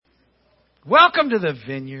Welcome to the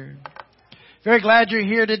Vineyard. Very glad you're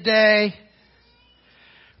here today.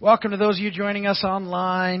 Welcome to those of you joining us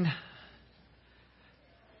online.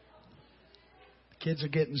 The kids are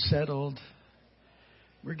getting settled.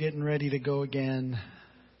 We're getting ready to go again.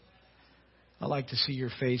 I like to see your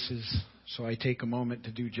faces, so I take a moment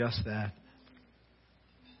to do just that.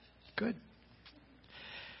 Good.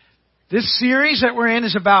 This series that we're in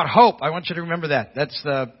is about hope. I want you to remember that. That's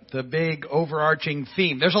the big overarching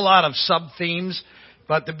theme. There's a lot of sub-themes,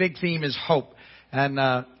 but the big theme is hope.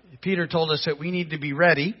 And Peter told us that we need to be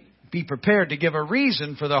ready, be prepared to give a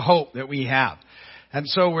reason for the hope that we have. And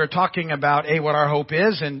so we're talking about, what our hope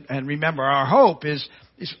is. And remember, our hope is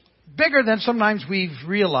bigger than sometimes we've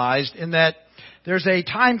realized, in that there's a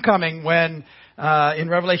time coming when in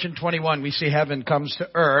Revelation 21, we see heaven comes to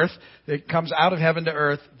earth. It comes out of heaven to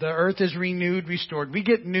earth. The earth is renewed, restored. We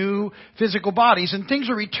get new physical bodies, and things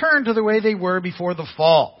are returned to the way they were before the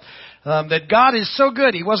fall. That God is so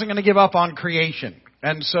good, He wasn't going to give up on creation.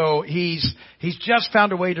 And so He's just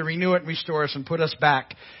found a way to renew it and restore us and put us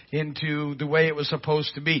back into the way it was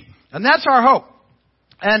supposed to be. And that's our hope.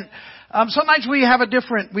 And sometimes we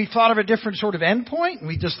thought of a different sort of endpoint, and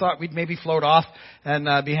we just thought we'd maybe float off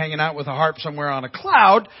and be hanging out with a harp somewhere on a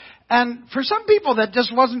cloud. And for some people that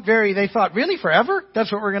just wasn't they thought, really, forever?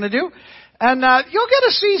 That's what we're going to do? And you'll get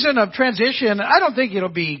a season of transition. I don't think it'll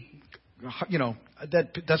be,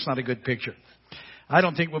 that's not a good picture. I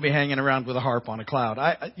don't think we'll be hanging around with a harp on a cloud.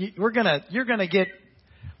 You're going to get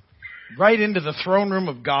right into the throne room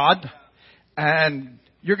of God, and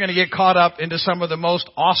you're going to get caught up into some of the most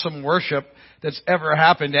awesome worship that's ever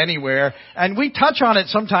happened anywhere. And we touch on it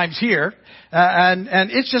sometimes here.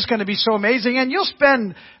 And it's just going to be so amazing. And you'll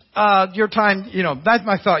spend your time, that's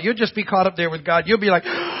my thought. You'll just be caught up there with God. You'll be like,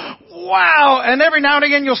 wow. And every now and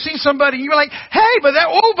again you'll see somebody and you're like, hey, but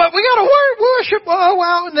we got to worship. Oh,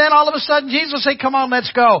 wow. And then all of a sudden Jesus will say, come on,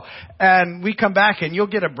 let's go. And we come back and you'll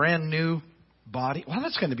get a brand new body. Well,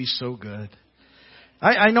 that's going to be so good.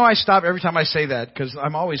 I know I stop every time I say that because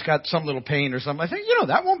I'm always got some little pain or something. I think,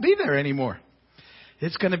 that won't be there anymore.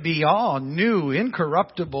 It's going to be all new,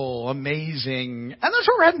 incorruptible, amazing. And that's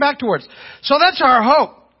what we're heading back towards. So that's our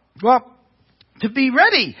hope. Well, to be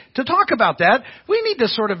ready to talk about that, we need to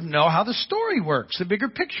sort of know how the story works, the bigger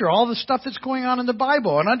picture, all the stuff that's going on in the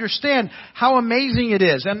Bible, and understand how amazing it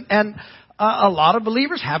is. And a lot of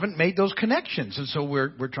believers haven't made those connections, and so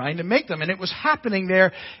we're trying to make them. And it was happening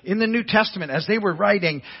there in the New Testament as they were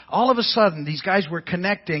writing. All of a sudden, these guys were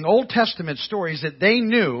connecting Old Testament stories that they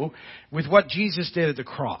knew with what Jesus did at the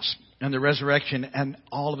cross and the resurrection, and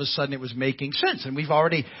all of a sudden it was making sense. And we've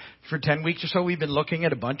already, for 10 weeks or so, we've been looking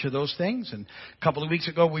at a bunch of those things. And a couple of weeks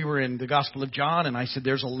ago, we were in the Gospel of John, and I said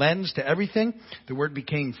there's a lens to everything. The Word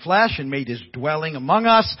became flesh and made His dwelling among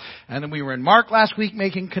us. And then we were in Mark last week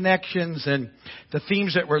making connections, and the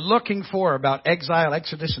themes that we're looking for about exile,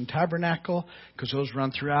 Exodus, and tabernacle, because those run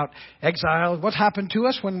throughout. Exile, what happened to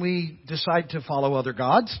us when we decide to follow other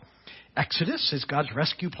gods? Exodus is God's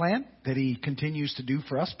rescue plan that He continues to do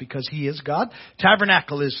for us because He is God.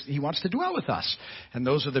 Tabernacle is He wants to dwell with us. And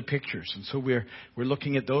those are the pictures. And so we're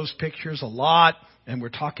looking at those pictures a lot, and we're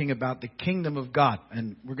talking about the kingdom of God.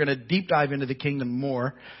 And we're going to deep dive into the kingdom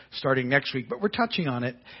more starting next week. But we're touching on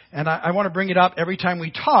it. And I want to bring it up every time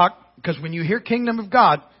we talk, because when you hear kingdom of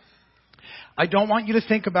God, I don't want you to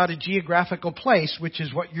think about a geographical place, which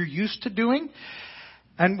is what you're used to doing.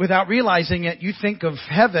 And without realizing it, you think of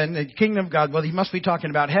heaven, the kingdom of God. Well, He must be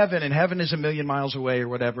talking about heaven, and heaven is 1,000,000 miles away or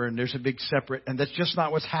whatever, and there's a big separate, and that's just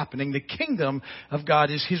not what's happening. The kingdom of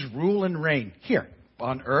God is His rule and reign here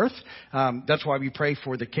on earth. That's why we pray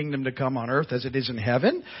for the kingdom to come on earth as it is in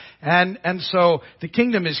heaven. And so the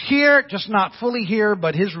kingdom is here, just not fully here,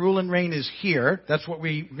 but His rule and reign is here. That's what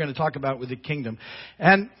we're going to talk about with the kingdom.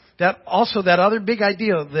 And that other big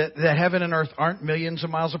idea that heaven and earth aren't millions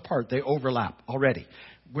of miles apart. They overlap already.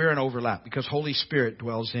 We're an overlap because Holy Spirit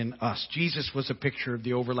dwells in us. Jesus was a picture of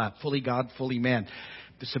the overlap. Fully God, fully man.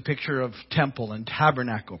 It's a picture of temple and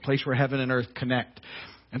tabernacle, place where heaven and earth connect.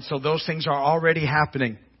 And so those things are already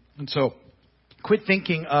happening. And so quit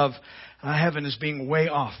thinking of heaven as being way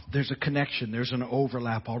off. There's a connection. There's an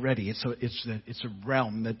overlap already. It's a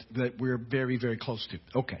realm that we're very, very close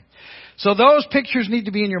to. Okay. So those pictures need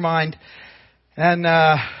to be in your mind. And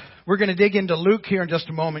we're going to dig into Luke here in just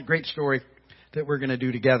a moment. Great story that we're going to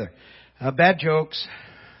do together. Bad jokes.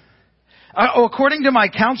 According to my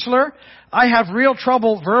counselor, I have real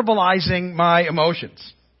trouble verbalizing my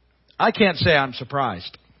emotions. I can't say I'm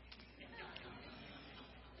surprised.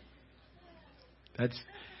 That's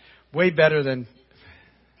way better than...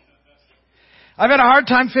 I've had a hard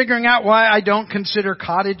time figuring out why I don't consider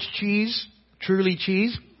cottage cheese truly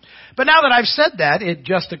cheese. But now that I've said that, it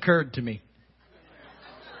just occurred to me.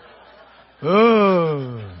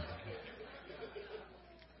 Oh.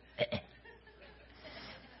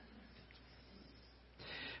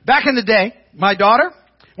 Back in the day, my daughter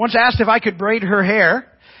once asked if I could braid her hair,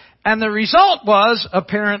 and the result was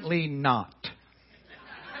apparently not.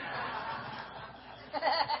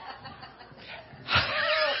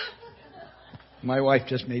 My wife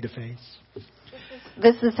just made a face.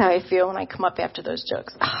 This is how I feel when I come up after those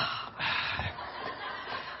jokes.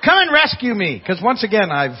 Come and rescue me, because once again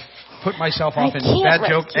I've put myself off in bad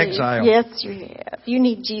joke exile. Yes, you have. You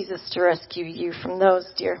need Jesus to rescue you from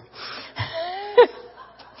those, dear.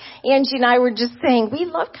 Angie and I were just saying, we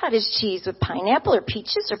love cottage cheese with pineapple or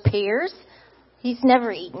peaches or pears. He's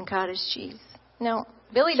never eaten cottage cheese. No,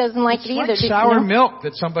 Billy doesn't like it either. It's like sour milk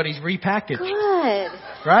that somebody's repackaged. Good.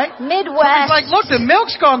 Right? Midwest. It's like, look, the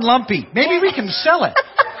milk's gone lumpy. Maybe we can sell it.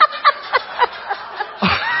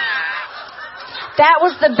 That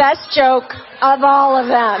was the best joke of all of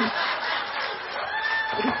them.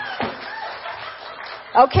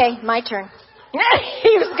 Okay, my turn.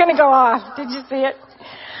 He was going to go off. Did you see it?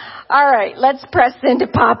 All right, let's press into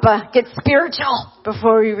Papa. Get spiritual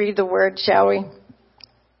before we read the word, shall we?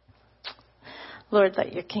 Lord,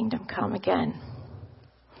 let your kingdom come again.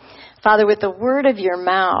 Father, with the word of your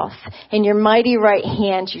mouth and your mighty right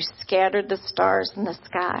hand, you scattered the stars in the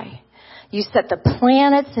sky. You set the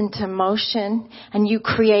planets into motion, and you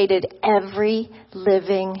created every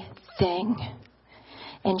living thing.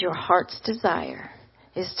 And your heart's desire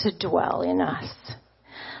is to dwell in us.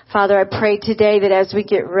 Father, I pray today that as we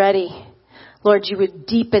get ready, Lord, you would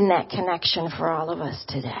deepen that connection for all of us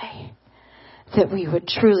today. That we would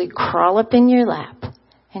truly crawl up in your lap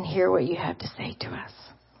and hear what you have to say to us.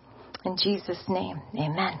 In Jesus' name,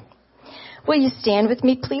 amen. Will you stand with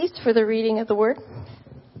me, please, for the reading of the word?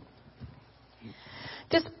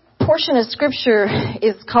 This portion of scripture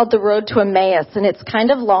is called the Road to Emmaus, and it's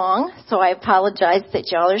kind of long, so I apologize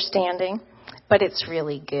that y'all are standing, but it's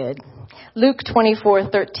really good. Luke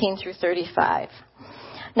 24:13 through 35.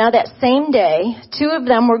 Now that same day, 2 of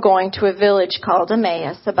them were going to a village called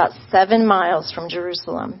Emmaus, about 7 miles from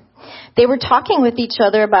Jerusalem. They were talking with each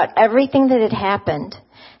other about everything that had happened.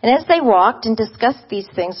 And as they walked and discussed these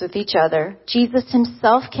things with each other, Jesus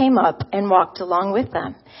himself came up and walked along with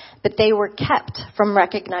them. But they were kept from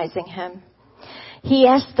recognizing him. He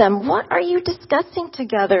asked them, "What are you discussing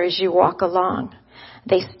together as you walk along?"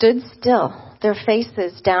 They stood still, their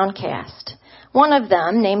faces downcast. One of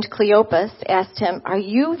them, named Cleopas, asked him, "Are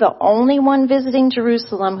you the only one visiting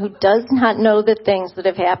Jerusalem who does not know the things that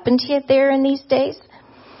have happened yet there in these days?"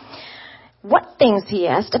 "What things?" he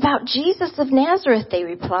asked. "About Jesus of Nazareth," they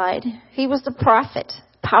replied. "He was a prophet,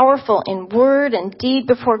 powerful in word and deed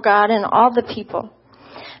before God and all the people.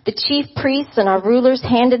 The chief priests and our rulers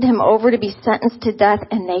handed him over to be sentenced to death,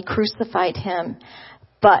 and they crucified him.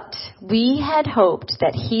 But we had hoped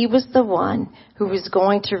that he was the one who was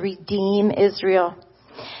going to redeem Israel.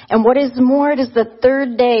 And what is more, it is the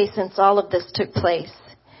 3rd day since all of this took place.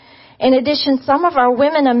 In addition, some of our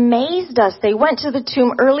women amazed us. They went to the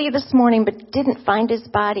tomb early this morning but didn't find his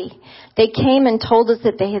body. They came and told us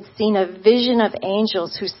that they had seen a vision of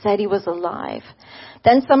angels who said he was alive.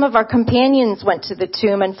 Then some of our companions went to the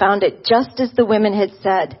tomb and found it just as the women had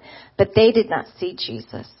said, but they did not see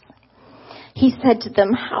Jesus." He said to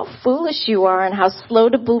them, "How foolish you are and how slow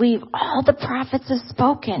to believe all the prophets have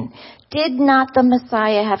spoken. Did not the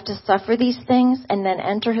Messiah have to suffer these things and then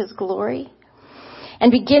enter his glory?"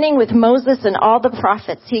 And beginning with Moses and all the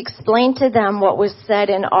prophets, he explained to them what was said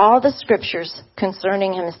in all the scriptures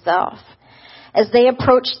concerning himself. As they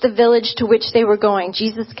approached the village to which they were going,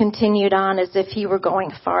 Jesus continued on as if he were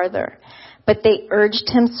going farther. But they urged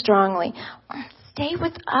him strongly, "Stay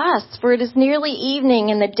with us, for it is nearly evening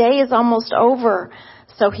and the day is almost over."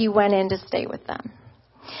 So he went in to stay with them.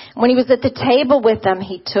 When he was at the table with them,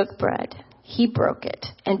 he took bread. He broke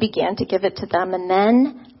it and began to give it to them. And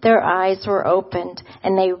then their eyes were opened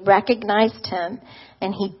and they recognized him,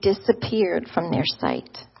 and he disappeared from their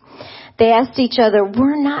sight. They asked each other,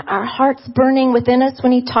 "Were not our hearts burning within us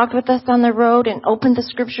when he talked with us on the road and opened the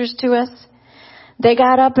scriptures to us?" They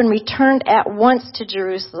got up and returned at once to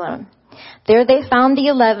Jerusalem. There they found the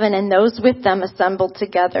 11 and those with them assembled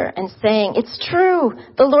together and saying, "It's true,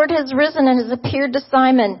 the Lord has risen and has appeared to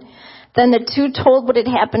Simon." Then the 2 told what had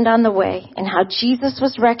happened on the way and how Jesus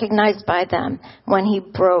was recognized by them when he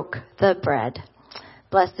broke the bread.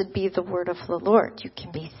 Blessed be the word of the Lord. You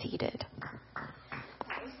can be seated.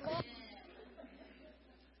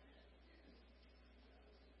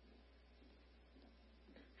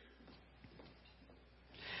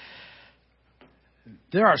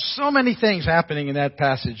 There are so many things happening in that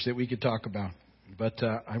passage that we could talk about, but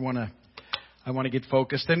I want to get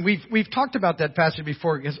focused. And we've talked about that passage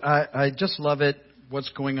before because I just love it. What's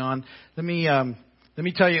going on? Let me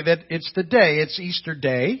tell you that it's Easter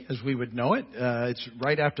Day, as we would know it. It's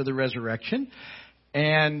right after the resurrection,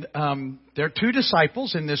 and there are two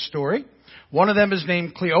disciples in this story. One of them is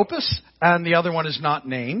named Cleopas, and the other one is not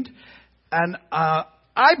named. And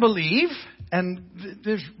I believe, and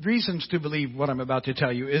there's reasons to believe what I'm about to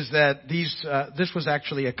tell you, is that this was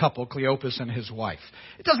actually a couple, Cleopas and his wife.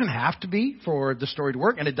 It doesn't have to be for the story to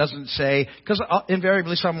work, and it doesn't say, because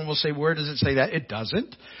invariably someone will say, where does it say that? It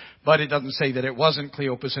doesn't. But it doesn't say that it wasn't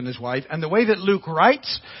Cleopas and his wife. And the way that Luke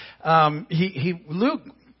writes, Luke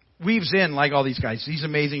weaves in, like all these guys, these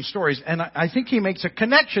amazing stories. And I think he makes a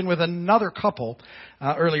connection with another couple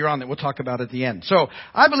earlier on that we'll talk about at the end. So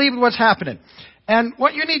I believe in what's happening. And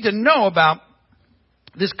what you need to know about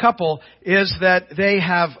this couple is that they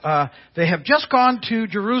have just gone to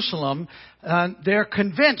Jerusalem. They're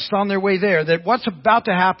convinced on their way there that what's about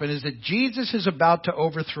to happen is that Jesus is about to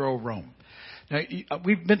overthrow Rome. Now,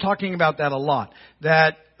 we've been talking about that a lot.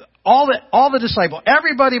 That all the disciples,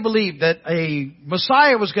 everybody believed that a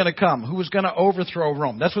Messiah was going to come who was going to overthrow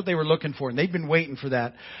Rome. That's what they were looking for, and they'd been waiting for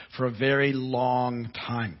that for a very long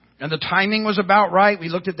time. And the timing was about right. We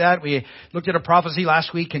looked at that. We looked at a prophecy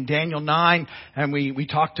last week in Daniel 9, and we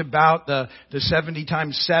talked about the 70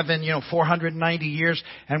 times 7, 490 years,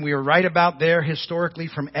 and we were right about there historically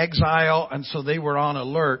from exile, and so they were on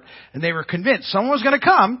alert, and they were convinced someone was going to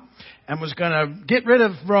come and was going to get rid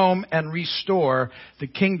of Rome and restore the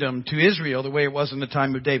kingdom to Israel the way it was in the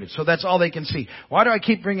time of David. So that's all they can see. Why do I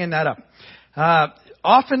keep bringing that up?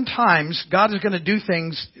 Oftentimes, God is going to do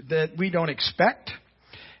things that we don't expect.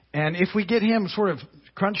 And if we get Him sort of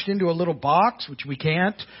crunched into a little box, which we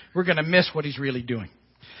can't, we're going to miss what He's really doing.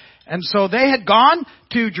 And so they had gone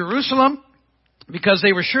to Jerusalem because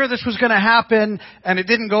they were sure this was going to happen, and it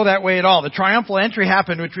didn't go that way at all. The triumphal entry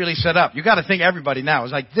happened, which really set up. You got to think everybody now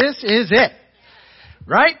is like, this is it.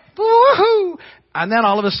 Right? Woohoo! And then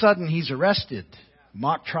all of a sudden he's arrested.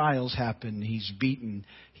 Mock trials happen. He's beaten.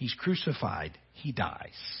 He's crucified. He dies.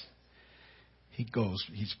 He goes.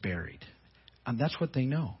 He's buried. And that's what they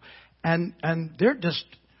know. And they're just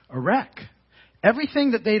a wreck.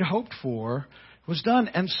 Everything that they'd hoped for was done.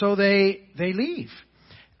 And so they leave.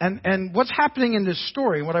 And what's happening in this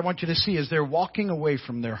story, what I want you to see, is they're walking away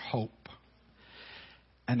from their hope.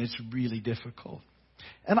 And it's really difficult.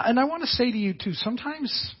 And I want to say to you, too,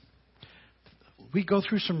 sometimes we go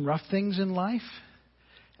through some rough things in life.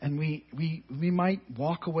 And we might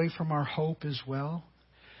walk away from our hope as well.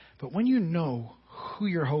 But when you know who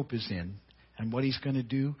your hope is in and what He's going to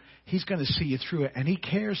do, He's going to see you through it. And He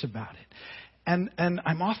cares about it. And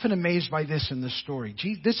I'm often amazed by this in the story.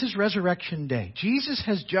 This is Resurrection Day. Jesus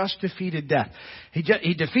has just defeated death. He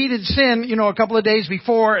defeated sin, a couple of days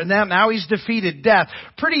before, and now He's defeated death.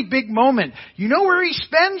 Pretty big moment. You know where He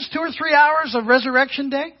spends 2 or 3 hours of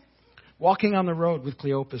Resurrection Day? Walking on the road with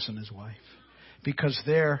Cleopas and his wife. Because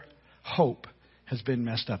their hope has been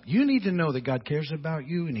messed up. You need to know that God cares about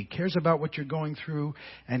you, and He cares about what you're going through,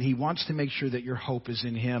 and He wants to make sure that your hope is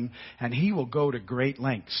in Him, and He will go to great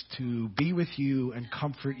lengths to be with you and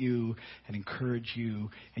comfort you and encourage you,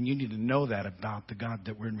 and you need to know that about the God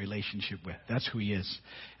that we're in relationship with. That's who He is,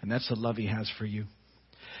 and that's the love He has for you.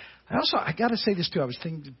 I got to say this too. I was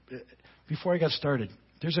thinking before I got started.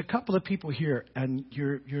 There's a couple of people here, and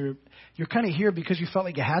you're kind of here because you felt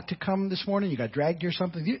like you had to come this morning. You got dragged here or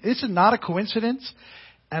something. This is not a coincidence,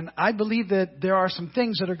 and I believe that there are some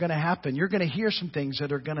things that are going to happen. You're going to hear some things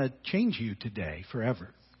that are going to change you today forever.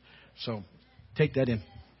 So take that in.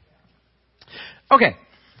 Okay.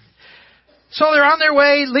 So they're on their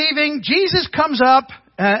way, leaving. Jesus comes up,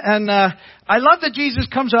 and I love that Jesus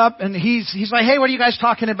comes up, and he's like, "Hey, what are you guys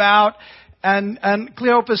talking about?" And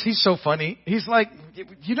Cleopas, he's so funny. He's like,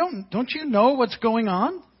 don't you know what's going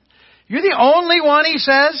on? You're the only one, he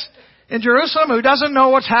says, in Jerusalem who doesn't know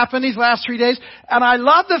what's happened these last 3 days. And I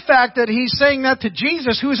love the fact that he's saying that to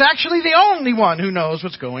Jesus, who is actually the only one who knows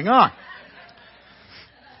what's going on.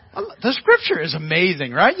 The scripture is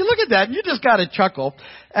amazing, right? You look at that and you just got to chuckle.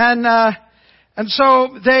 And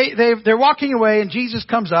so they're walking away, and Jesus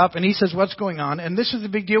comes up and He says, "What's going on?" And this is the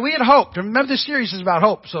big deal. We had hoped. Remember, this series is about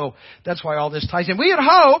hope, so that's why all this ties in. We had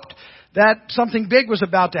hoped that something big was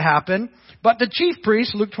about to happen, but the chief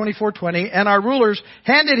priests, Luke 24:20, and our rulers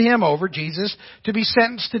handed Him over, Jesus, to be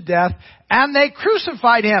sentenced to death, and they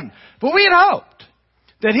crucified Him. But we had hoped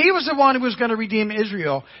that He was the one who was going to redeem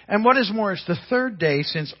Israel. And what is more, it's the third day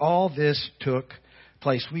since all this took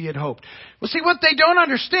place we had hoped. Well, see, what they don't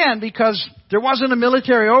understand, because there wasn't a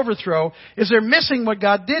military overthrow, is they're missing what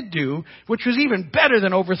God did do, which was even better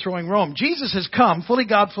than overthrowing Rome. Jesus has come, fully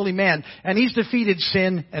God, fully man, and He's defeated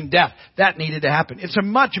sin and death. That needed to happen. It's a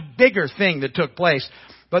much bigger thing that took place,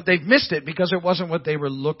 but they've missed it because it wasn't what they were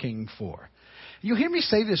looking for. You'll hear me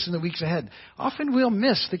say this in the weeks ahead. Often we'll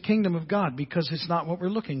miss the kingdom of God because it's not what we're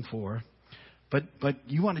looking for. But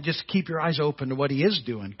you want to just keep your eyes open to what He is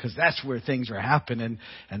doing, because that's where things are happening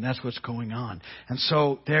and that's what's going on. And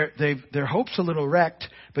so their hope's a little wrecked,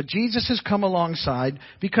 but Jesus has come alongside,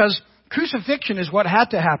 because crucifixion is what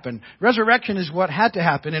had to happen. Resurrection is what had to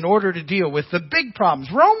happen in order to deal with the big problems.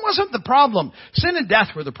 Rome wasn't the problem. Sin and death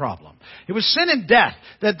were the problem. It was sin and death.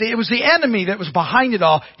 It was the enemy that was behind it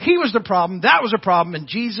all. He was the problem. That was a problem. And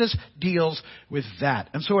Jesus deals with that.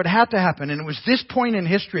 And so it had to happen. And it was this point in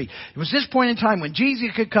history. It was this point in time when Jesus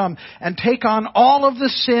could come and take on all of the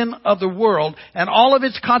sin of the world and all of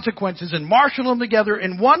its consequences and marshal them together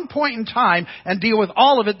in one point in time and deal with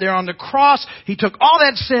all of it there on the cross. He took all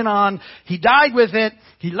that sin on. He died with it.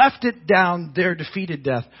 He left it down there, defeated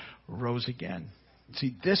death, rose again.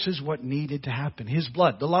 See, this is what needed to happen. His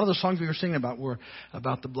blood. A lot of the songs we were singing about were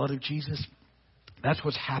about the blood of Jesus. That's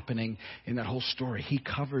what's happening in that whole story. He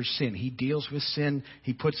covers sin. He deals with sin.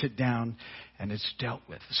 He puts it down, and it's dealt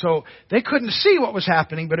with. So they couldn't see what was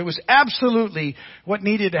happening, but it was absolutely what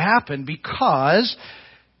needed to happen, because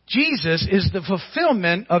Jesus is the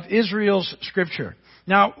fulfillment of Israel's scripture.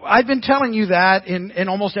 Now, I've been telling you that in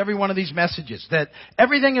almost every one of these messages, that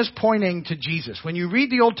everything is pointing to Jesus. When you read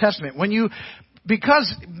the Old Testament,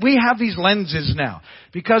 because we have these lenses now,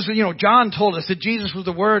 because, John told us that Jesus was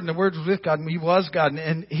the Word and the Word was with God and He was God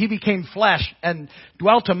and He became flesh and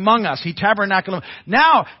dwelt among us. He tabernacled.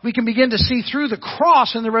 Now we can begin to see through the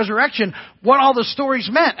cross and the resurrection what all the stories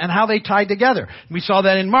meant and how they tied together. We saw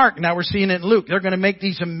that in Mark. Now we're seeing it in Luke. They're going to make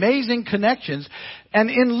these amazing connections. And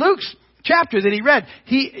in Luke's chapter that he read,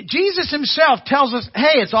 Jesus Himself tells us,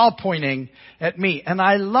 hey, it's all pointing at me. And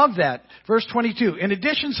I love that. Verse 22. In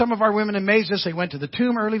addition, some of our women amazed us. They went to the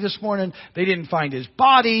tomb early this morning. They didn't find His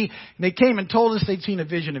body. And they came and told us they'd seen a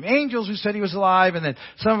vision of angels who said He was alive. And then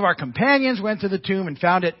some of our companions went to the tomb and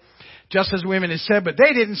found it just as women had said, but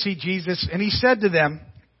they didn't see Jesus. And He said to them,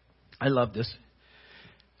 I love this,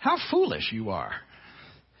 how foolish you are.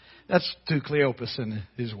 That's to Cleopas and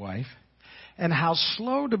his wife. And how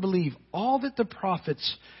slow to believe all that the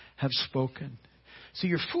prophets have spoken. So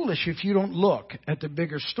you're foolish if you don't look at the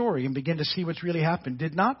bigger story and begin to see what's really happened.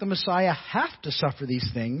 Did not the Messiah have to suffer these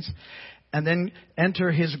things and then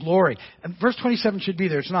enter His glory? And verse 27 should be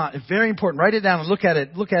there. It's not. It's very important. Write it down and look at it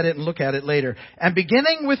and look at it later. And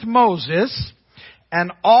beginning with Moses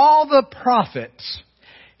and all the prophets,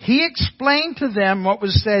 He explained to them what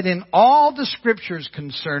was said in all the scriptures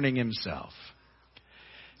concerning Himself.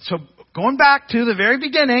 So going back to the very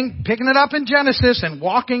beginning, picking it up in Genesis and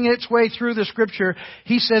walking its way through the scripture,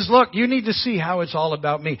 He says, look, you need to see how it's all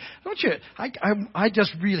about me. Don't you? I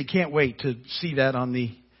just really can't wait to see that on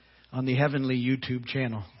the heavenly YouTube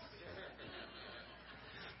channel.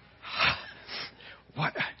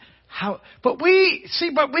 What? How? But we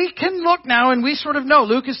can look now and we sort of know.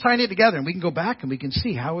 Luke is tying it together, and we can go back and we can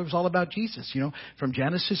see how it was all about Jesus, from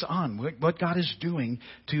Genesis on, what God is doing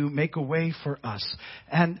to make a way for us.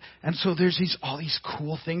 And so there's all these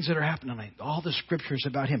cool things that are happening, all the scriptures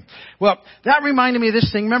about Him. Well, that reminded me of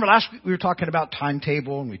this thing. Remember last week we were talking about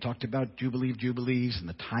timetable, and we talked about Jubilee of Jubilees and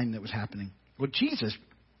the time that was happening. Well, Jesus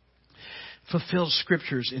fulfills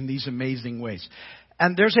scriptures in these amazing ways.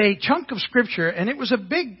 And there's a chunk of scripture, and it was a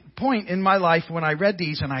big point in my life when I read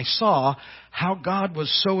these and I saw how God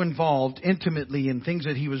was so involved intimately in things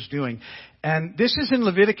that He was doing. And this is in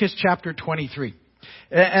Leviticus chapter 23.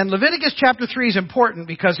 And Leviticus chapter 3 is important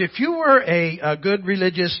because if you were a good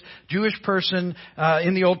religious Jewish person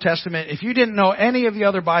in the Old Testament, if you didn't know any of the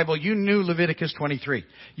other Bible, you knew Leviticus 23.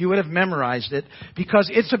 You would have memorized it because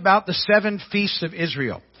it's about the 7 feasts of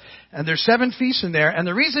Israel. And there's 7 feasts in there. And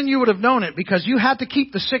the reason you would have known it, because you had to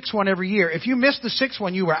keep the 6th one every year. If you missed the 6th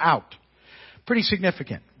one, you were out. Pretty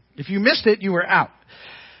significant. If you missed it, you were out.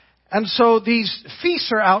 And so these feasts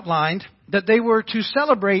are outlined that they were to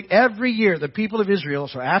celebrate every year, the people of Israel.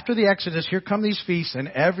 So after the Exodus, here come these feasts. And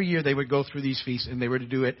every year they would go through these feasts. And they were to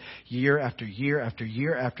do it year after year after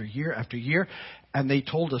year after year after year. And they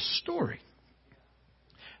told a story.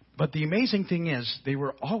 But the amazing thing is, they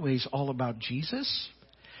were always all about Jesus.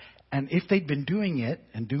 And if they'd been doing it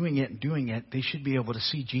and doing it and doing it, they should be able to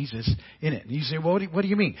see Jesus in it. And you say, well, what do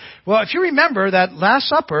you mean? Well, if you remember, that Last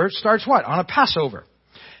Supper starts what? On a Passover.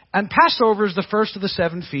 And Passover is the first of the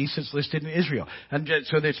 7 feasts that's listed in Israel. And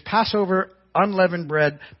so there's Passover unleavened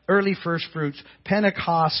bread, early first fruits,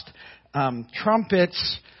 Pentecost,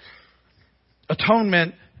 trumpets,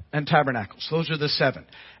 atonement, and tabernacles. Those are the 7.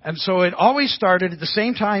 And so it always started at the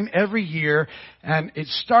same time every year. And it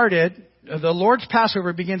started, the Lord's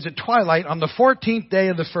Passover begins at twilight on the 14th day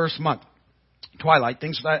of the first month. Twilight.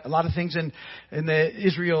 A lot of things in the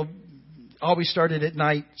Israel always started at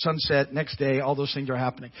night, sunset, next day, all those things are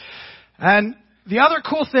happening. And the other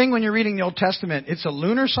cool thing when you're reading the Old Testament, it's a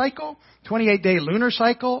lunar cycle, 28-day lunar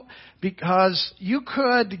cycle, because you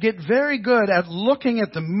could get very good at looking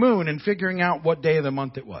at the moon and figuring out what day of the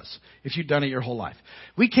month it was, if you'd done it your whole life.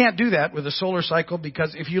 We can't do that with a solar cycle,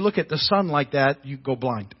 because if you look at the sun like that, you go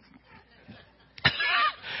blind.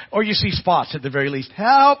 Or you see spots at the very least.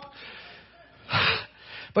 Help!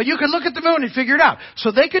 But you could look at the moon and figure it out.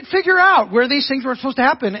 So they could figure out where these things were supposed to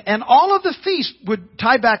happen. And all of the feasts would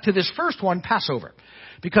tie back to this first one, Passover.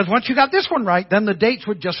 Because once you got this one right, then the dates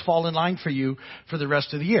would just fall in line for you for the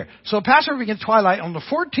rest of the year. So Passover begins twilight on the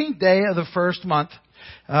 14th day of the first month.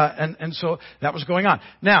 And so that was going on.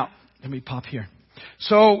 Now, let me pop here.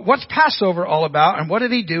 So what's Passover all about? And what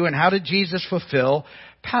did he do? And how did Jesus fulfill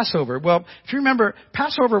Passover? Well, if you remember,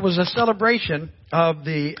 Passover was a celebration of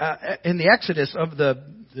in the Exodus of the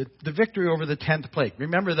victory over the 10th plague.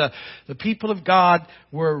 Remember, the people of God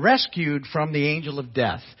were rescued from the angel of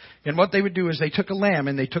death. And what they would do is they took a lamb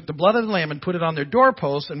and they took the blood of the lamb and put it on their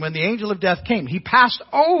doorposts. And when the angel of death came, he passed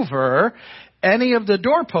over any of the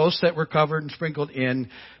doorposts that were covered and sprinkled in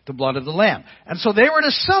the blood of the lamb. And so they were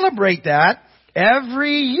to celebrate that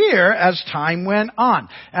every year as time went on.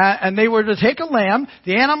 And they were to take a lamb.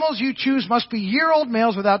 The animals you choose must be year-old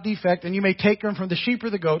males without defect, and you may take them from the sheep or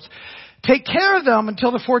the goats. Take care of them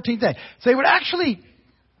until the 14th day. So they would actually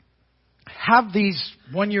have these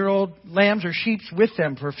 1-year-old lambs or sheep with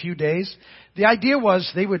them for a few days. The idea was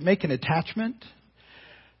they would make an attachment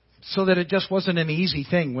so that it just wasn't an easy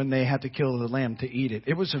thing when they had to kill the lamb to eat it.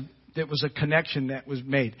 It was a connection that was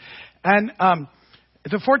made. And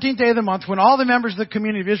the 14th day of the month, when all the members of the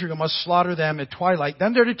community of Israel must slaughter them at twilight,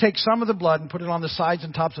 then they're to take some of the blood and put it on the sides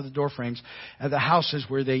and tops of the door frames at the houses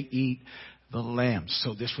where they eat the lambs.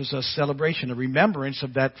 So this was a celebration, a remembrance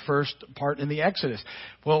of that first part in the Exodus.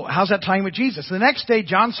 Well, how's that tying with Jesus? The next day,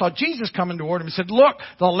 John saw Jesus coming toward him and said, "Look,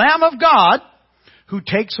 the Lamb of God who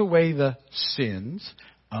takes away the sins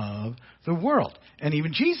of the world." And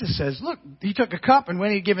even Jesus says, look, he took a cup, and when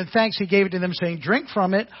he had given thanks, he gave it to them, saying, "Drink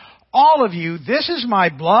from it, all of you. This is my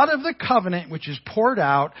blood of the covenant, which is poured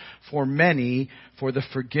out for many for the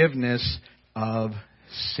forgiveness of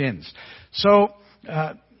sins." So,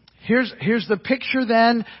 here's the picture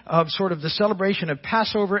then of sort of the celebration of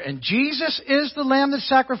Passover. And Jesus is the lamb that's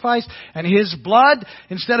sacrificed. And his blood,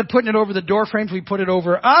 instead of putting it over the door frames, we put it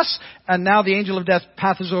over us. And now the angel of death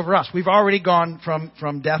passes over us. We've already gone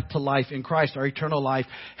from death to life in Christ. Our eternal life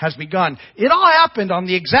has begun. It all happened on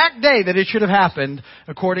the exact day that it should have happened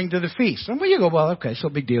according to the feast. And you go, well, okay, so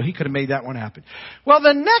big deal. He could have made that one happen. Well,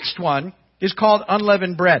 the next one is called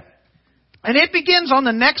unleavened bread. And it begins on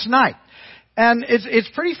the next night. And it's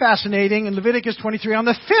pretty fascinating. In Leviticus 23, on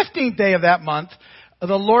the 15th day of that month,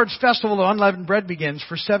 the Lord's festival of unleavened bread begins.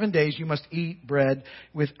 For 7 days you must eat bread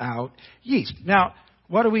without yeast. Now,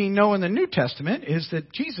 what do we know in the New Testament is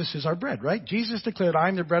that Jesus is our bread, right? Jesus declared, "I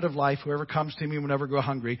am the bread of life. Whoever comes to me will never go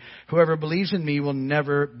hungry. Whoever believes in me will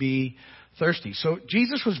never be thirsty." So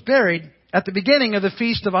Jesus was buried at the beginning of the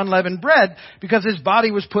Feast of Unleavened Bread because his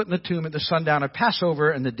body was put in the tomb at the sundown of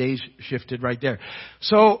Passover, and the days shifted right there.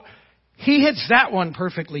 So he hits that one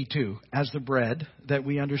perfectly too, as the bread that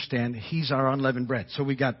we understand. He's our unleavened bread. So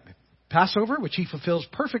we got Passover, which he fulfills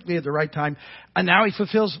perfectly at the right time. And now he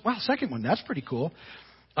fulfills, second one. That's pretty cool.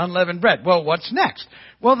 Unleavened bread. Well, what's next?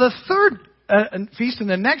 Well, the third feast and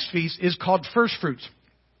the next feast is called First Fruits.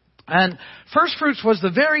 And First Fruits was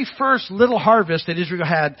the very first little harvest that Israel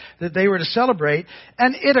had that they were to celebrate.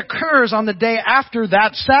 And it occurs on the day after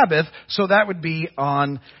that Sabbath. So that would be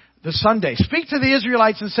on the Sunday. "Speak to the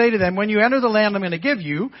Israelites and say to them, when you enter the land I'm going to give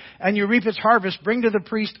you, and you reap its harvest, bring to the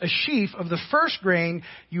priest a sheaf of the first grain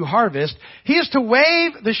you harvest. He is to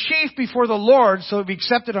wave the sheaf before the Lord, so it will be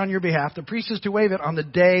accepted on your behalf. The priest is to wave it on the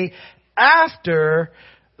day after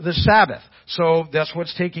the Sabbath." So that's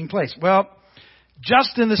what's taking place. Well,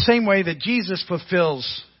 just in the same way that Jesus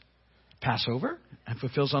fulfills Passover and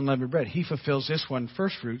fulfills unleavened bread, he fulfills this one,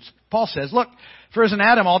 First Fruits. Paul says, "Look, for as in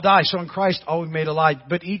Adam all die, so in Christ all we made alive,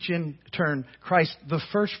 but each in turn Christ the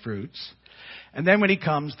first fruits And then when he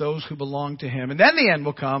comes, those who belong to him. And then the end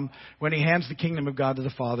will come when he hands the kingdom of God to the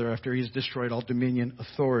Father after he has destroyed all dominion,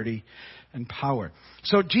 authority, and power.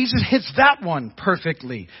 So Jesus hits that one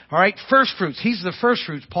perfectly. All right, first fruits. He's the first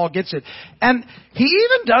fruits. Paul gets it. And he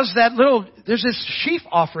even does that little, there's this sheaf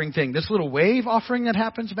offering thing, this little wave offering that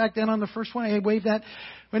happens back then on the first one. He waved that.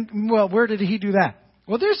 Where did he do that?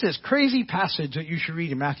 Well, there's this crazy passage that you should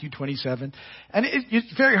read in Matthew 27. And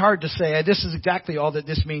it's very hard to say, this is exactly all that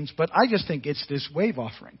this means, but I just think it's this wave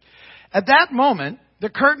offering. At that moment, the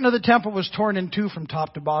curtain of the temple was torn in two from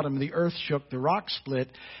top to bottom. The earth shook, the rocks split,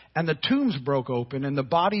 and the tombs broke open, and the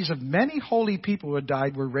bodies of many holy people who had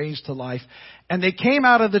died were raised to life. And they came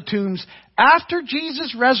out of the tombs after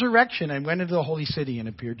Jesus' resurrection and went into the holy city and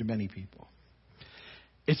appeared to many people.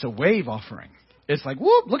 It's a wave offering. It's like,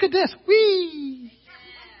 whoop, look at this. Whee!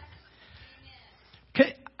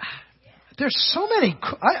 Okay. There's so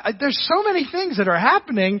many things that are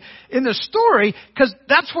happening in the story because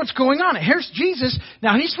that's what's going on. Here's Jesus.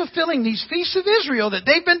 Now he's fulfilling these feasts of Israel that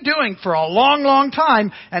they've been doing for a long, long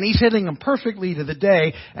time, and he's hitting them perfectly to the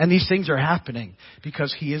day, and these things are happening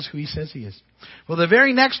because he is who he says he is. Well, the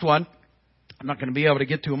very next one, I'm not going to be able to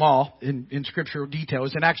get to them all in scriptural detail,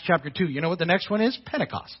 is in Acts chapter 2. You know what the next one is?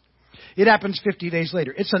 Pentecost. It happens 50 days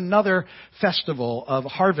later. It's another festival of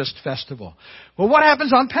harvest festival. Well, what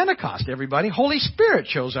happens on Pentecost, everybody? Holy Spirit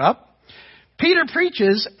shows up. Peter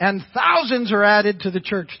preaches, and thousands are added to the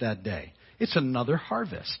church that day. It's another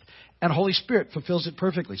harvest. And Holy Spirit fulfills it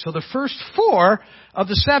perfectly. So the first 4 of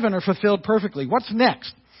the 7 are fulfilled perfectly. What's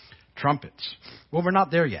next? Trumpets. Well, we're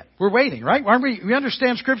not there yet. We're waiting, right? Aren't we? We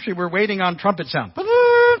understand Scripture. We're waiting on trumpet sound.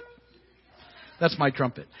 That's my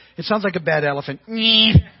trumpet. It sounds like a bad elephant.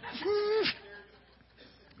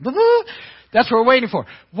 That's what we're waiting for.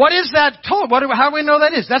 What is that told? How do we know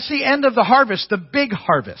that is? That's the end of the harvest, the big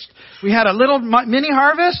harvest. We had a little mini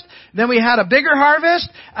harvest, then we had a bigger harvest,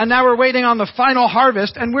 and now we're waiting on the final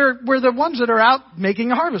harvest, and we're the ones that are out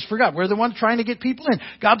making a harvest for God. We're the ones trying to get people in.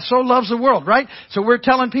 God so loves the world, right? So we're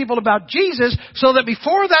telling people about Jesus so that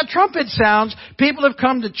before that trumpet sounds, people have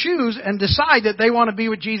come to choose and decide that they want to be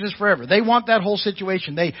with Jesus forever. They want that whole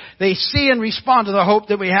situation. They see and respond to the hope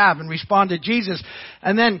that we have and respond to Jesus.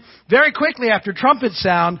 And then very quickly after trumpet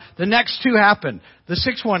sound, the next 2 happen. The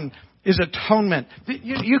 6th one is atonement.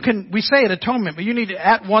 We say it atonement, but you need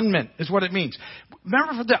at-one-ment is what it means.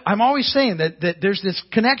 Remember, I'm always saying that there's this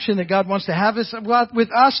connection that God wants to have with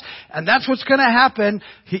us, and that's what's going to happen.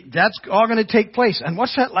 That's all going to take place. And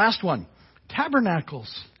what's that last one?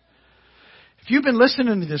 Tabernacles. If you've been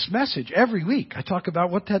listening to this message every week, I talk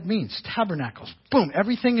about what that means. Tabernacles. Boom.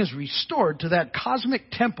 Everything is restored to that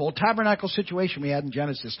cosmic temple, tabernacle situation we had in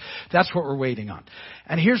Genesis. That's what we're waiting on.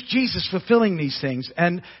 And here's Jesus fulfilling these things.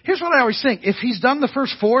 And here's what I always think. If he's done the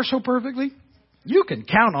first 4 so perfectly, you can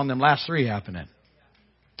count on them last 3 happening.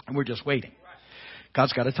 And we're just waiting.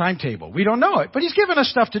 God's got a timetable. We don't know it, but he's given us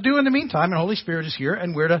stuff to do in the meantime, and Holy Spirit is here,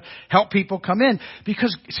 and we're to help people come in.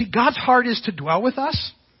 Because, see, God's heart is to dwell with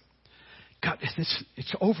us. God,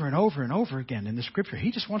 it's over and over and over again in the Scripture.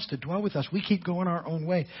 He just wants to dwell with us. We keep going our own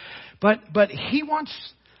way. But he wants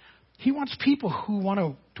people who want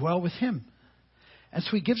to dwell with him. And so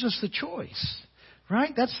he gives us the choice.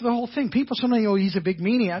 Right? That's the whole thing. People sometimes, he's a big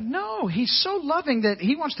meanie. No, he's so loving that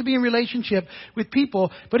he wants to be in relationship with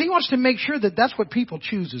people, but he wants to make sure that that's what people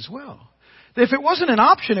choose as well. That if it wasn't an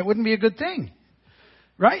option, it wouldn't be a good thing.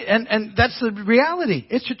 Right? And that's the reality.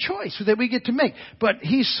 It's a choice that we get to make. But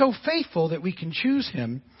he's so faithful that we can choose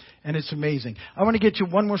him, and it's amazing. I want to get you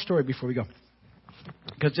one more story before we go,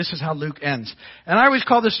 because this is how Luke ends. And I always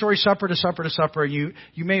call this story supper to supper to supper. You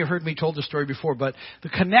may have heard me told the story before, but the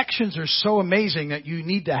connections are so amazing that you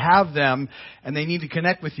need to have them, and they need to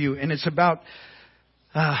connect with you. And it's about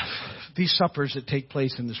these suppers that take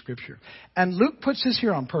place in the Scripture. And Luke puts this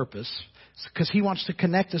here on purpose, because he wants to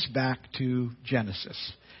connect us back to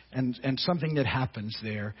Genesis and something that happens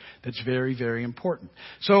there that's very, very important.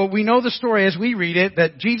 So we know the story as we read it,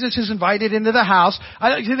 that Jesus is invited into the house.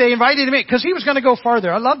 They invited him in because he was going to go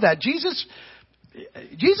farther. I love that. Jesus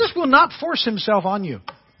will not force himself on you.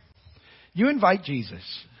 You invite Jesus.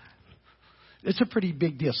 It's a pretty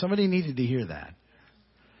big deal. Somebody needed to hear that.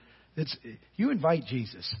 You invite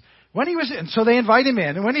Jesus. So they invite him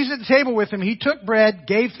in. And when he's at the table with them, he took bread,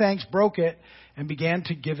 gave thanks, broke it, and began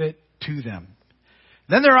to give it to them.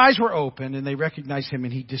 Then their eyes were opened, and they recognized him,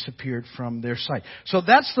 and he disappeared from their sight. So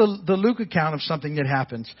that's the Luke account of something that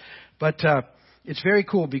happens. But it's very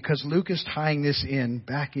cool because Luke is tying this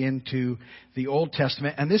back into the Old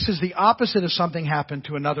Testament. And this is the opposite of something happened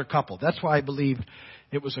to another couple. That's why I believe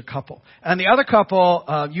it was a couple. And the other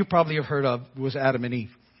couple you probably have heard of was Adam and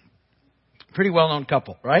Eve. Pretty well-known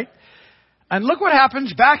couple, right? And look what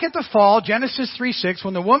happens back at the fall, Genesis 3:6,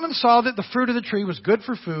 when the woman saw that the fruit of the tree was good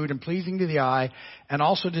for food and pleasing to the eye and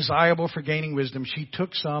also desirable for gaining wisdom, she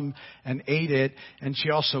took some and ate it, and she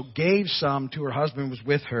also gave some to her husband who was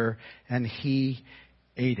with her, and he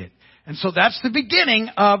ate it. And so that's the beginning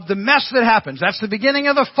of the mess that happens. That's the beginning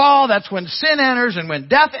of the fall. That's when sin enters and when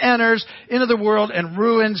death enters into the world and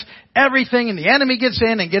ruins everything. And the enemy gets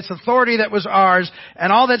in and gets authority that was ours.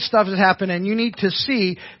 And all that stuff has happened. And you need to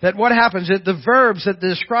see that what happens, that the verbs that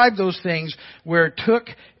describe those things were took,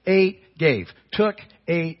 ate, gave. Took,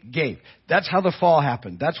 ate, gave. That's how the fall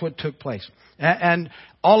happened. That's what took place. And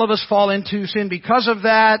all of us fall into sin because of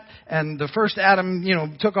that. And the first Adam,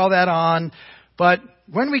 took all that on. But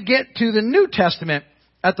when we get to the New Testament,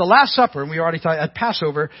 at the Last Supper, and we already talked at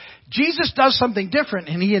Passover, Jesus does something different,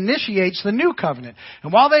 and he initiates the new covenant.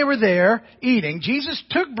 And while they were there eating, Jesus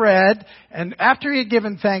took bread, and after he had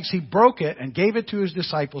given thanks, he broke it and gave it to his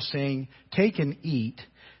disciples, saying, "Take and eat.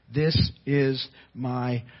 This is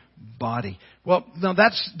my body." Well, now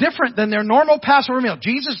that's different than their normal Passover meal.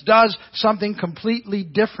 Jesus does something completely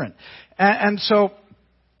different. And so,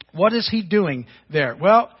 what is he doing there?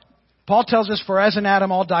 Well, Paul tells us, for as in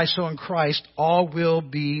Adam all die, so in Christ all will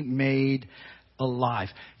be made alive.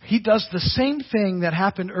 He does the same thing that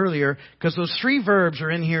happened earlier, because those three verbs are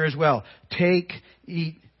in here as well. Take,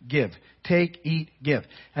 eat, give. Take, eat, give.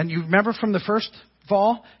 And you remember from the first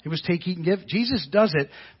fall, it was take, eat, and give. Jesus does it,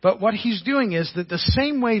 but what he's doing is that the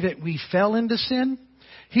same way that we fell into sin,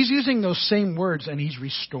 he's using those same words and he's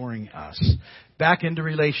restoring us back into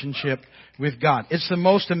relationship with God. It's the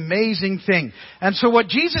most amazing thing. And so what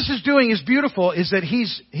Jesus is doing is beautiful, is that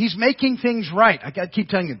he's making things right. I gotta keep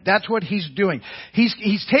telling you, that's what he's doing.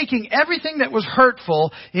 He's taking everything that was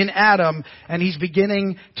hurtful in Adam and he's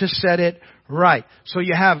beginning to set it right. So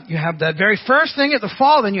you have that very first thing at the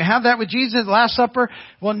fall, then you have that with Jesus at the Last Supper.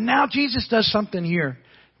 Well, now Jesus does something here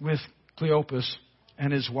with Cleopas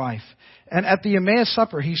and his wife. And at the Emmaus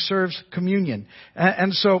Supper, he serves communion.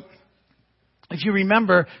 And so, if you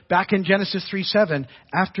remember, back in Genesis 3:7,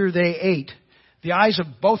 after they ate, the eyes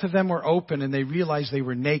of both of them were open and they realized they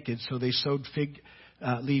were naked, so they sewed fig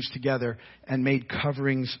leaves together and made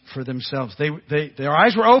coverings for themselves. Their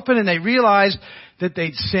eyes were open and they realized that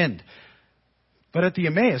they'd sinned. But at the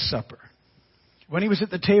Emmaus Supper, when he was at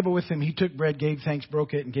the table with them, he took bread, gave thanks,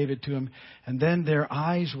 broke it, and gave it to him. And then their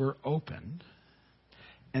eyes were opened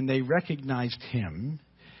and they recognized him,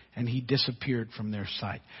 and he disappeared from their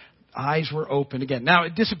sight. Eyes were open again. Now,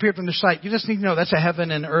 it disappeared from their sight. You just need to know that's a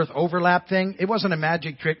heaven and earth overlap thing. It wasn't a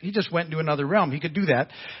magic trick. He just went into another realm. He could do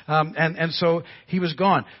that. And so he was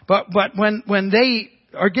gone. But when they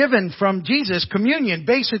are given from Jesus communion,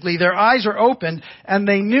 basically their eyes are opened and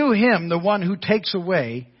they knew him, the one who takes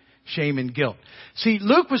away shame and guilt. See,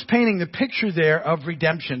 Luke was painting the picture there of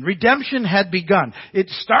redemption. Redemption had begun. It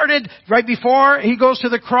started right before he goes to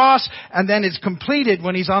the cross, and then it's completed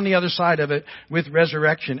when he's on the other side of it with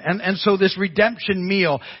resurrection. And so this redemption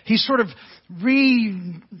meal, he's sort of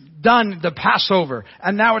redone the Passover,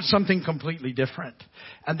 and now it's something completely different.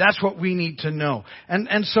 And that's what we need to know.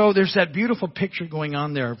 And so there's that beautiful picture going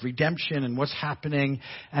on there of redemption and what's happening,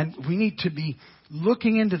 and we need to be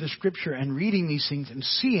looking into the Scripture and reading these things and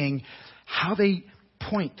seeing how they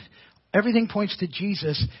point. Everything points to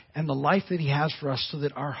Jesus and the life that he has for us, so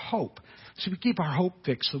that our hope, so we keep our hope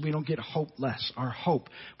fixed so we don't get hopeless. Our hope,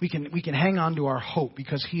 we can hang on to our hope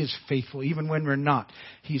because he is faithful. Even when we're not,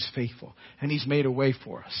 he's faithful. And he's made a way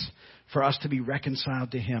for us to be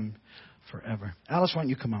reconciled to him forever. Alice, why don't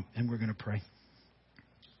you come up and we're going to pray.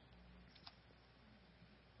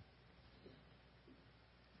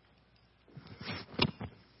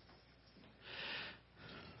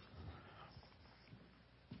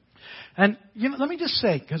 And, let me just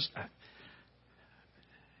say, because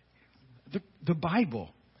the Bible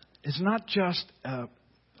is not just a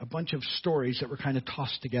bunch of stories that were kind of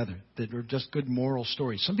tossed together, that are just good moral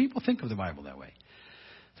stories. Some people think of the Bible that way.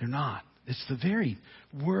 They're not. It's the very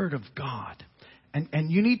Word of God.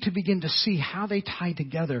 And you need to begin to see how they tie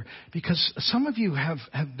together, because some of you have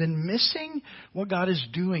been missing what God is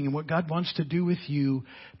doing and what God wants to do with you,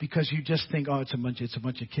 because you just think, oh, it's a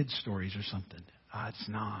bunch of kids' stories or something. It's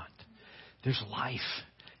not. There's life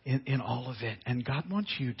in all of it. And God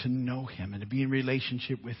wants you to know him and to be in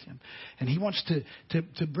relationship with him. And he wants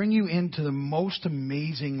to bring you into the most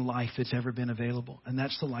amazing life that's ever been available. And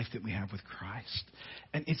that's the life that we have with Christ.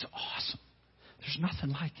 And it's awesome. There's nothing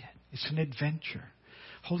like it. It's an adventure.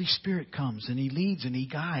 Holy Spirit comes and he leads and he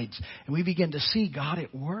guides. And we begin to see God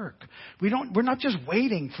at work. We're not just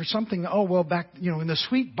waiting for something, back, in the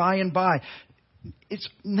sweet by and by. It's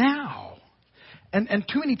now. And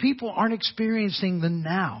too many people aren't experiencing the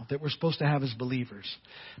now that we're supposed to have as believers.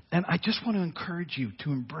 And I just want to encourage you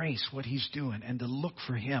to embrace what He's doing and to look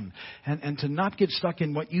for Him and to not get stuck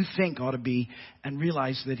in what you think ought to be and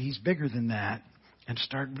realize that He's bigger than that and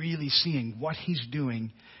start really seeing what He's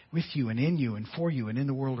doing with you and in you and for you and in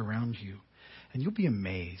the world around you. And you'll be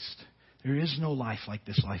amazed. There is no life like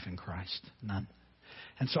this life in Christ. None.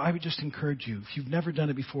 And so I would just encourage you, if you've never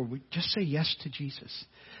done it before, just say yes to Jesus.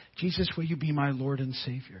 Jesus, will you be my Lord and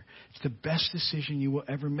Savior? It's the best decision you will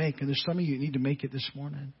ever make. And there's some of you that need to make it this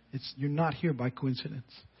morning. You're not here by coincidence.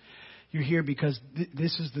 You're here because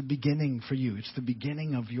this is the beginning for you. It's the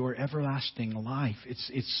beginning of your everlasting life.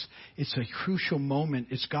 It's a crucial moment.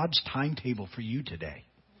 It's God's timetable for you today.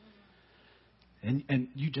 And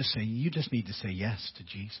you just need to say yes to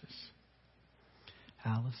Jesus.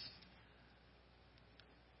 Alice?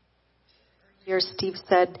 Here, Steve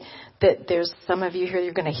said that there's some of you here,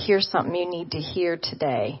 you're going to hear something you need to hear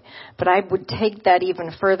today. But I would take that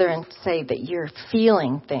even further and say that you're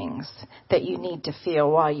feeling things that you need to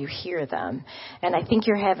feel while you hear them. And I think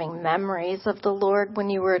you're having memories of the Lord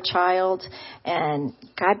when you were a child. And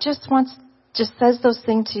God just says those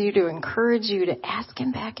things to you to encourage you to ask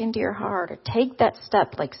Him back into your heart or take that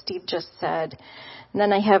step like Steve just said. And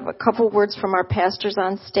then I have a couple words from our pastors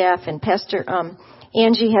on staff, and Pastor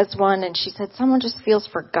Angie has one, and she said, someone just feels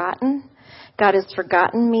forgotten. God has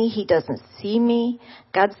forgotten me. He doesn't see me.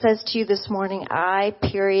 God says to you this morning, I,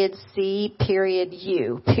 see,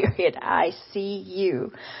 you, I see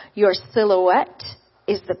you. Your silhouette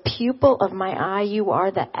is the pupil of my eye. You are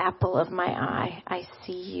the apple of my eye. I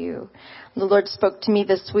see you. The Lord spoke to me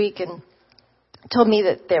this week and told me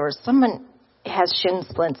that there was someone has shin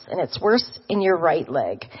splints, and it's worse in your right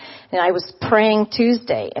leg. And I was praying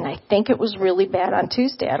Tuesday, and I think it was really bad on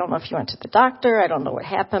Tuesday. I don't know if you went to the doctor. I don't know what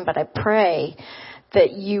happened, but I pray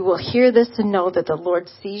that you will hear this and know that the Lord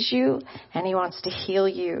sees you, and He wants to heal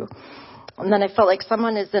you. And then I felt like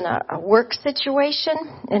someone is in a work situation,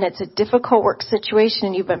 and it's a difficult work situation,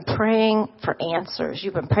 and you've been praying for answers.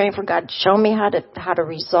 You've been praying for God, show me how to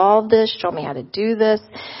resolve this, show me how to do this.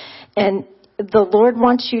 And the Lord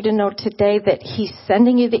wants you to know today that He's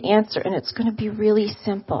sending you the answer, and it's going to be really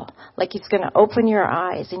simple. Like He's going to open your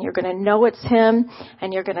eyes, and you're going to know it's Him,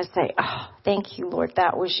 and you're going to say, oh, thank you, Lord,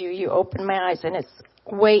 that was you. You opened my eyes, and it's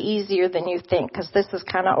way easier than you think because this is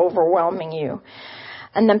kind of overwhelming you.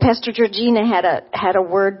 And then Pastor Georgina had a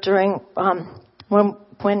word during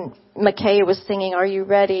when McKay was singing, Are You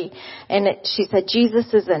Ready? And she said,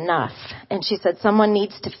 Jesus is enough. And she said, someone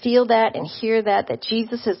needs to feel that and hear that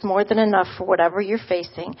Jesus is more than enough for whatever you're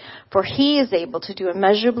facing, for He is able to do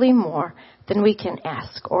immeasurably more than we can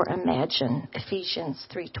ask or imagine. Ephesians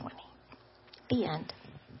 3:20. The end.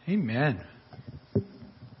 Amen.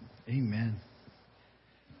 Amen.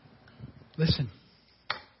 Listen.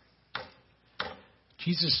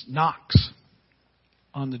 Jesus knocks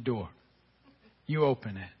on the door. You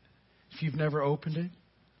open it. If you've never opened it,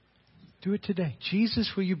 do it today.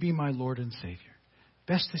 Jesus, will you be my Lord and Savior?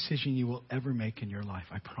 Best decision you will ever make in your life,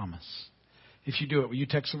 I promise. If you do it, will you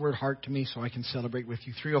text the word heart to me so I can celebrate with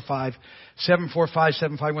you?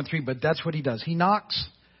 305-745-7513. But that's what He does. He knocks.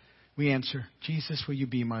 We answer, Jesus, will you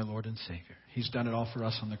be my Lord and Savior? He's done it all for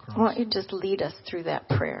us on the cross. Why don't you just lead us through that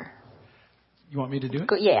prayer? You want me to do it?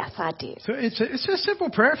 Yes, I do. So it's a simple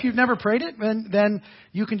prayer. If you've never prayed it, then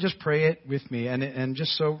you can just pray it with me. And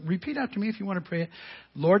just so repeat after me if you want to pray it.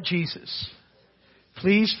 Lord Jesus,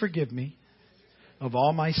 please forgive me of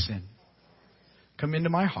all my sin. Come into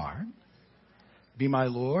my heart. Be my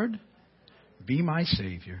Lord. Be my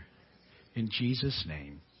Savior. In Jesus'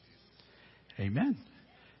 name. Amen.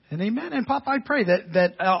 And amen. And Papa, I pray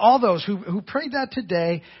that all those who prayed that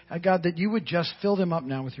today, God, that you would just fill them up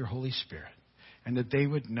now with your Holy Spirit. And that they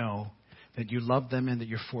would know that you love them and that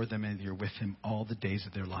you're for them and that you're with them all the days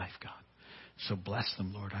of their life, God. So bless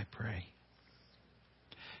them, Lord, I pray.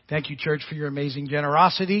 Thank you, church, for your amazing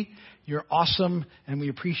generosity. You're awesome, and we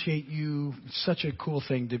appreciate you. It's such a cool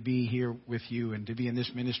thing to be here with you and to be in this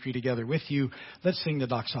ministry together with you. Let's sing the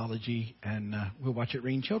doxology, and we'll watch it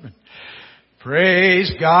rain children.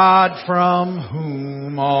 Praise God from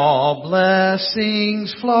whom all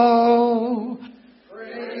blessings flow.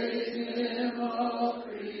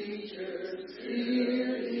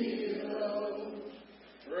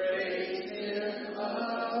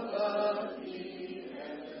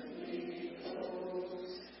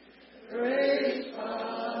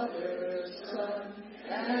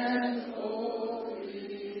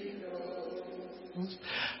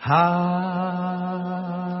 Amen.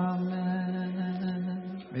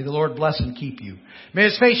 May the Lord Lord bless and keep you. May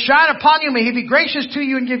His face shine upon you. May He be gracious to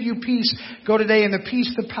you and give you peace. Go today in the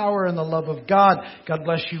peace, the power, and the love of God. God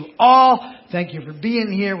bless you all. Thank you for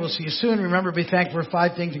being here. We'll see you soon. Remember, be thankful for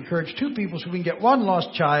 5 things. Encourage 2 people so we can get 1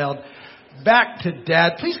 lost child back to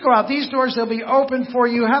Dad. Please go out these doors. They'll be open for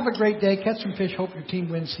you. Have a great day. Catch some fish. Hope your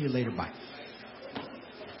team wins. See you later. Bye.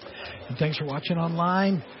 And thanks for watching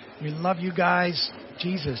online. We love you guys.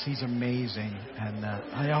 Jesus, He's amazing. And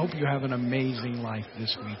I hope you have an amazing life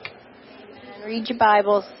this week. Read your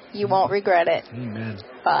Bibles. You won't regret it. Amen.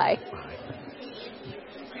 Bye. Bye.